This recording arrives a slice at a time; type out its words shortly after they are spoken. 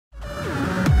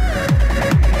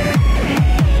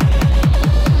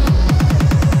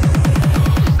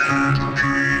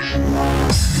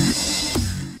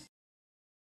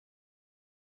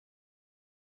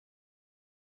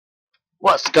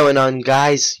What's going on,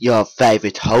 guys? Your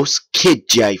favorite host, Kid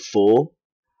J4,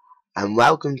 and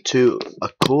welcome to a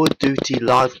Call of Duty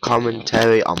live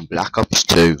commentary on Black Ops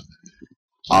 2.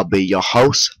 I'll be your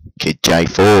host, Kid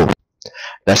J4.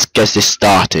 Let's get this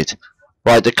started.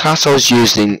 Right, the class I was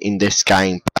using in this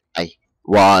gameplay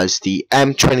was the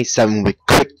M27 with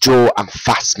quick draw and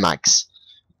fast mags,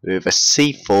 with a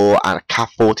C4 and a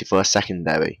Cat-40 for a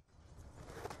secondary.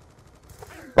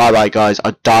 Bye guys,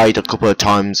 I died a couple of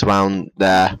times around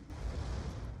there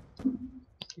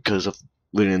because of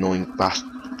really annoying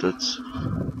bastards.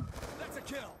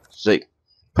 See,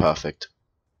 perfect.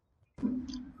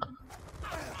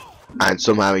 And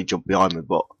somehow he jumped behind me,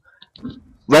 but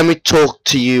let me talk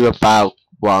to you about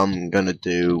what I'm gonna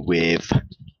do with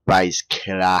Base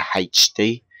Killer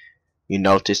HD. You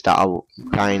noticed that I'm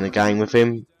playing a game with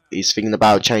him. He's thinking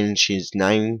about changing his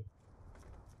name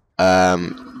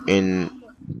in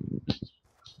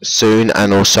soon,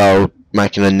 and also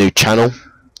making a new channel.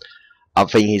 I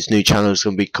think his new channel is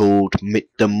going to be called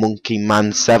The Monkey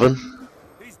Man 7.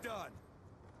 He's done.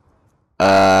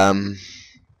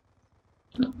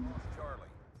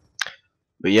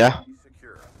 But yeah.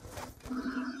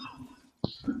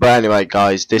 But anyway,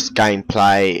 guys, this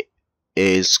gameplay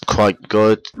is quite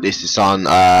good. This is on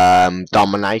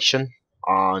domination,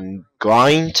 on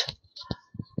grind,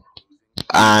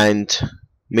 and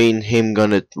me and him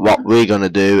what we're gonna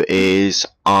do is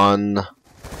on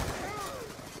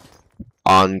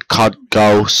COD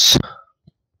Ghosts.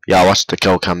 Yeah, watch the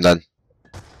kill cam then.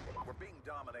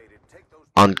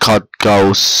 On COD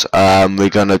Ghosts, we're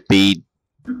gonna be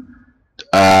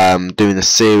doing a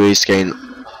series, getting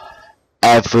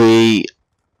every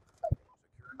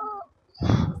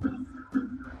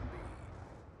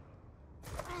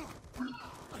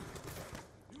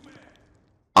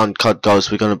on COD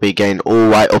Ghosts, we're going to be getting all the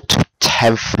way up to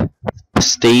 10th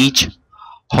prestige,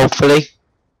 hopefully,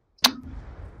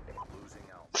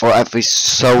 for every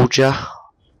soldier.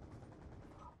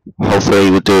 Hopefully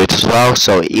we'll do it as well,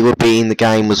 so he will be in the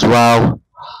game as well.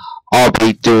 I'll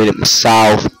be doing it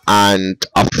myself, and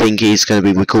I think he's going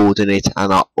to be recording it,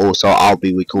 and I'll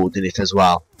be recording it as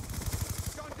well.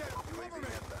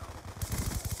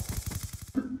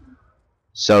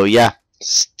 So yeah,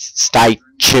 stay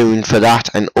tuned for that.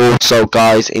 And also,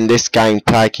 guys, in this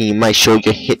gameplay, can you make sure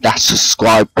you hit that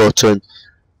subscribe button?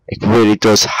 It really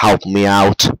does help me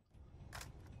out.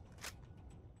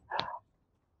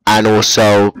 And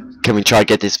also, can we try to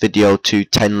get this video to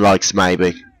 10 likes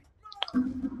maybe?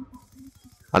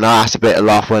 I know that's a bit of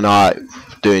laugh when I've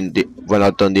done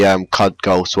the COD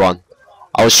Ghost one.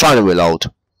 I was trying to reload,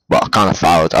 but I kind of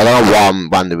failed. I don't know why I'm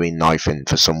randomly knifing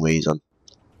for some reason.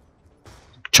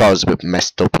 Charles a bit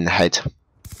messed up in the head.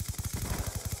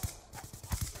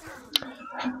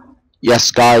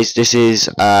 Yes, guys, this is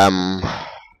a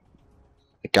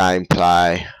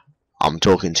gameplay. I'm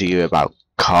talking to you about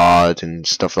COD and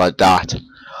stuff like that. And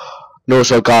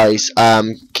also, guys,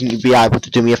 can you be able to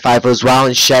do me a favour as well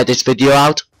and share this video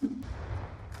out?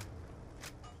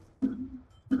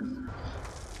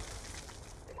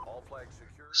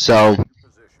 So,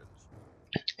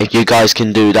 if you guys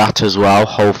can do that as well,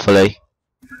 hopefully,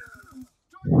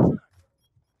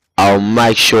 I'll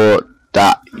make sure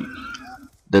that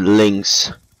the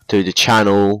links to the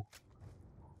channel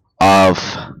of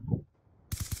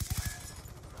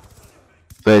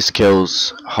First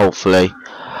Kills, hopefully.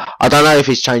 I don't know if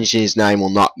he's changing his name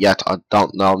or not yet. I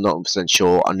don't know. I'm not 100%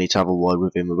 sure. I need to have a word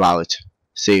with him about it.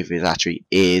 See if it actually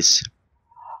is.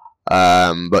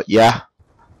 But yeah.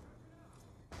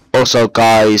 Also,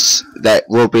 guys, there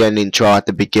will be an intro at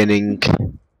the beginning.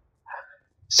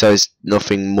 So it's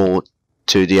nothing more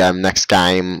to the next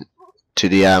game, to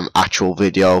the actual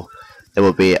video. There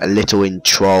will be a little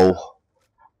intro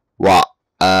what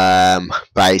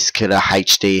Base Killer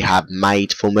HD have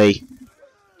made for me.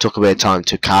 Took a bit of time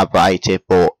to calibrate it,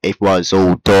 but it was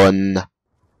all done.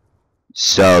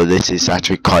 So this is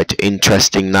actually quite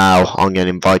interesting now. I'm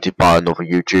getting invited by another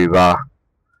YouTuber,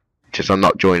 because I'm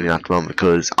not joining at the moment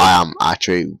because I am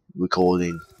actually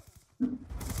recording.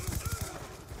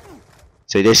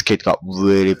 See, this kid got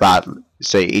really bad.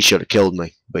 See, he should have killed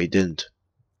me, but he didn't.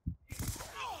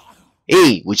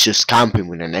 He was just camping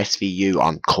with an SVU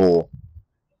on core.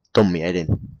 Done me head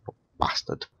in,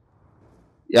 bastard.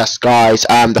 Yes, guys,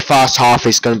 the first half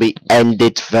is going to be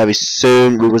ended very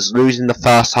soon. We was losing the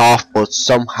first half, but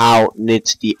somehow near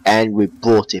to the end we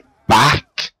brought it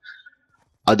back.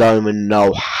 I don't even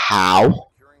know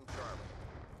how,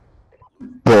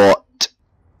 but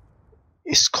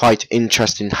it's quite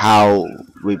interesting how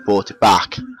we brought it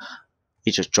back.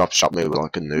 He just drop shot me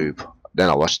like a noob. Then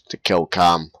I watched the kill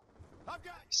cam.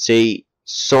 See,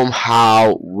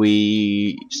 somehow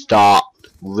we start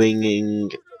ringing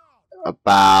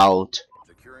about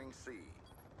Securing C.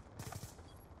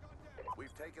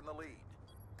 We've taken the lead.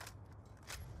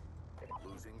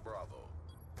 Losing Bravo.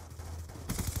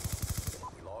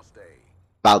 We lost A.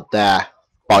 about there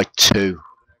by 2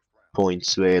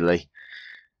 points really.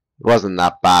 It wasn't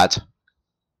that bad.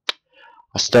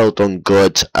 I still done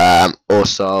good.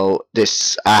 Also,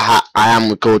 this I am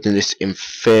recording this in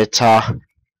theatre,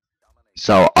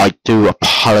 so I do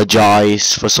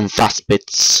apologise for some fast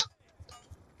bits.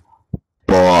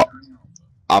 But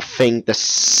I think the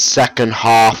second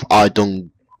half I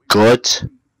done good.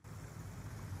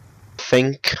 I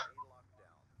think,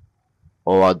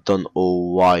 or I done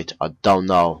all right. I don't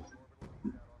know.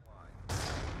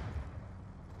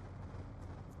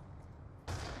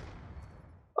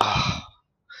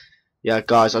 Yeah,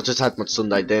 guys, I just had my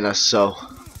Sunday dinner, so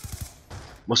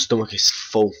my stomach is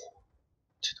full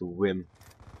to the rim.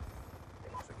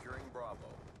 Securing Bravo.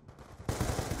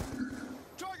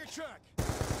 Target check.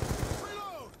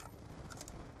 Reload.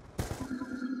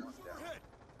 Hit.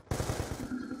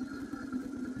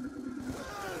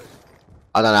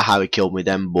 I don't know how he killed me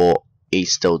then, but he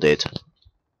still did.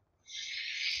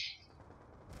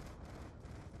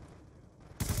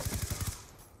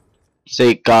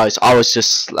 See, guys, I was just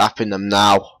slapping them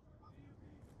now.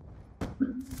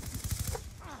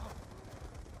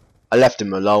 I left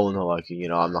him alone, like, you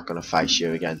know, I'm not gonna face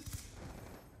you again.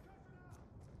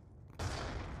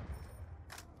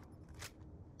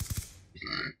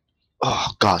 Oh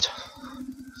God,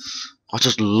 I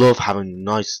just love having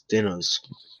nice dinners.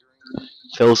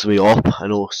 Fills me up,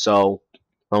 and also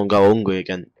I don't go hungry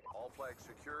again. All flags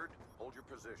secured. Hold your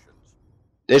positions.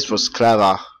 This was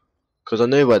clever, because I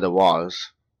knew where there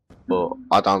was, but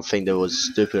I don't think they was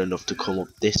stupid enough to come up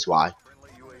this way.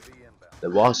 Friendly UAV inbound. There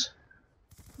was.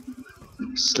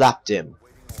 Slapped him,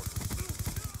 Waiting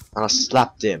orders. and I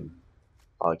slapped him.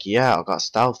 Like, yeah, I got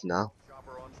stealth now,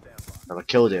 Chopper on standby. and I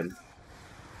killed him.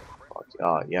 Like,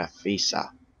 oh yeah,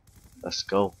 Visa, let's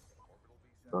go.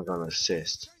 I'm gonna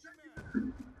assist.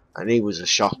 And he was a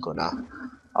shotgunner.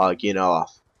 Like, you know, I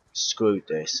screwed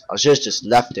this. I should have just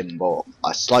left him, but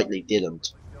I slightly didn't.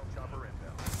 Stealth chopper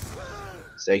inbound.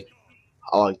 See?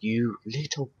 Oh, you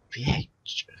little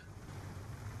bitch.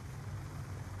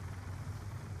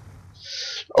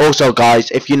 Also,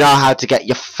 guys, if you know how to get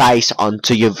your face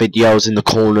onto your videos in the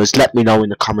corners, let me know in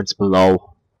the comments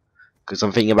below. Because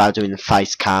I'm thinking about doing the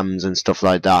face cams and stuff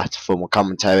like that for my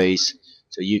commentaries,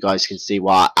 so you guys can see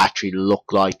what I actually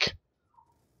look like.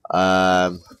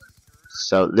 So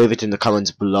leave it in the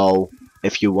comments below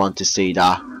if you want to see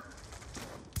that.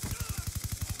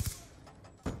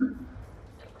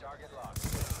 Target locked.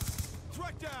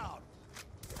 Threat down.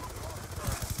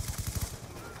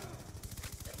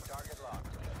 Target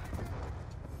locked.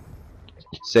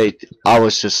 See, I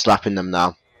was just slapping them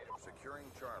now. Securing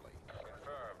Charlie.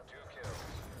 Confirmed. 2 kills.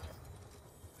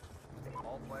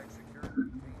 All flags secured.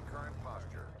 Repeat current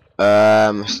posture.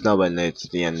 It's nowhere near to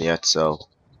the end yet, so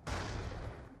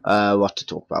what to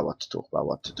talk about, AGR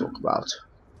on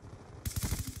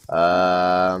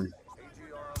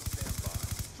standby.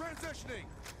 Transitioning.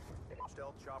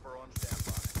 Stealth chopper on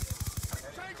standby.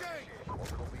 Taking.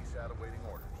 Orbital VSAT awaiting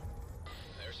orders.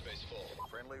 Airspace full.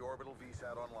 Friendly orbital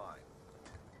VSAT online.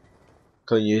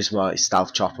 Couldn't use my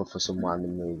stealth chopper for some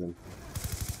random reason.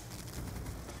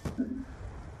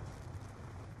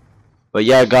 But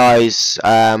yeah, guys,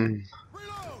 Reload.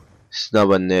 it's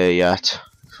nowhere near yet.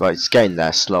 Right, it's getting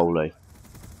there slowly.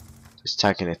 It's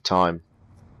taking its time.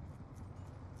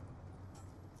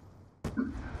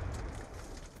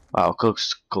 Wow, I could have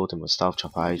called him a stealth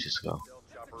chopper ages ago. Stealth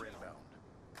chopper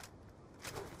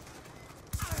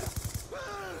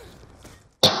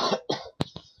inbound.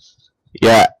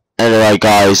 Yeah, anyway,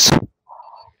 guys,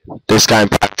 this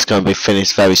gameplay is going to be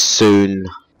finished very soon.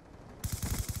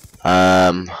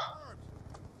 Transitioning.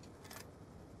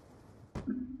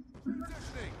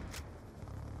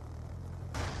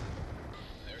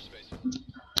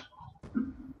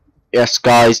 Yes,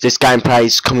 guys, this gameplay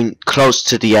is coming close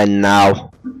to the end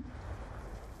now.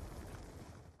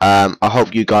 I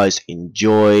hope you guys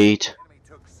enjoyed. Enemy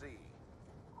took C.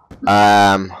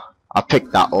 I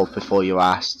picked that up before you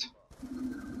asked.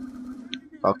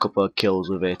 Got a couple of kills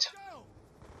with it.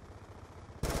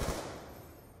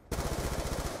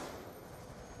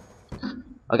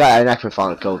 I got an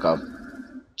epiphone kill go.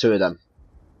 2 of them.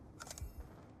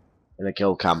 In a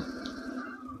kill cam.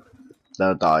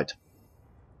 They died.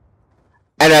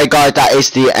 Anyway, guys, that is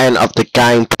the end of the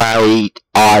gameplay.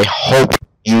 I hope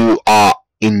you are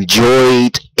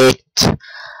enjoyed it.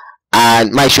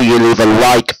 And make sure you leave a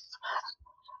like,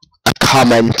 a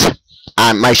comment,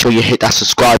 and make sure you hit that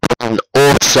subscribe button.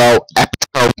 Also,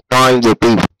 episode 9 will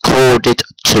be recorded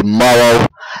tomorrow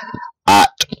at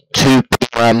 2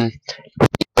 PM,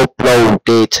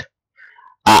 uploaded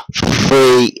at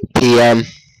 3 PM,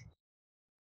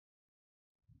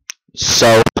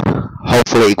 so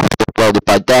hopefully it will be uploaded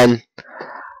by then.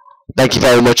 Thank you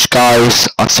very much, guys.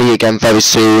 I'll see you again very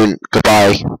soon.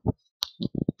 Goodbye.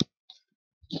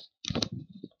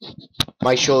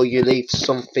 Make sure you leave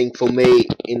something for me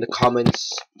in the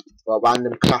comments for a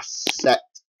random class set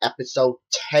episode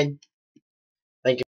 10.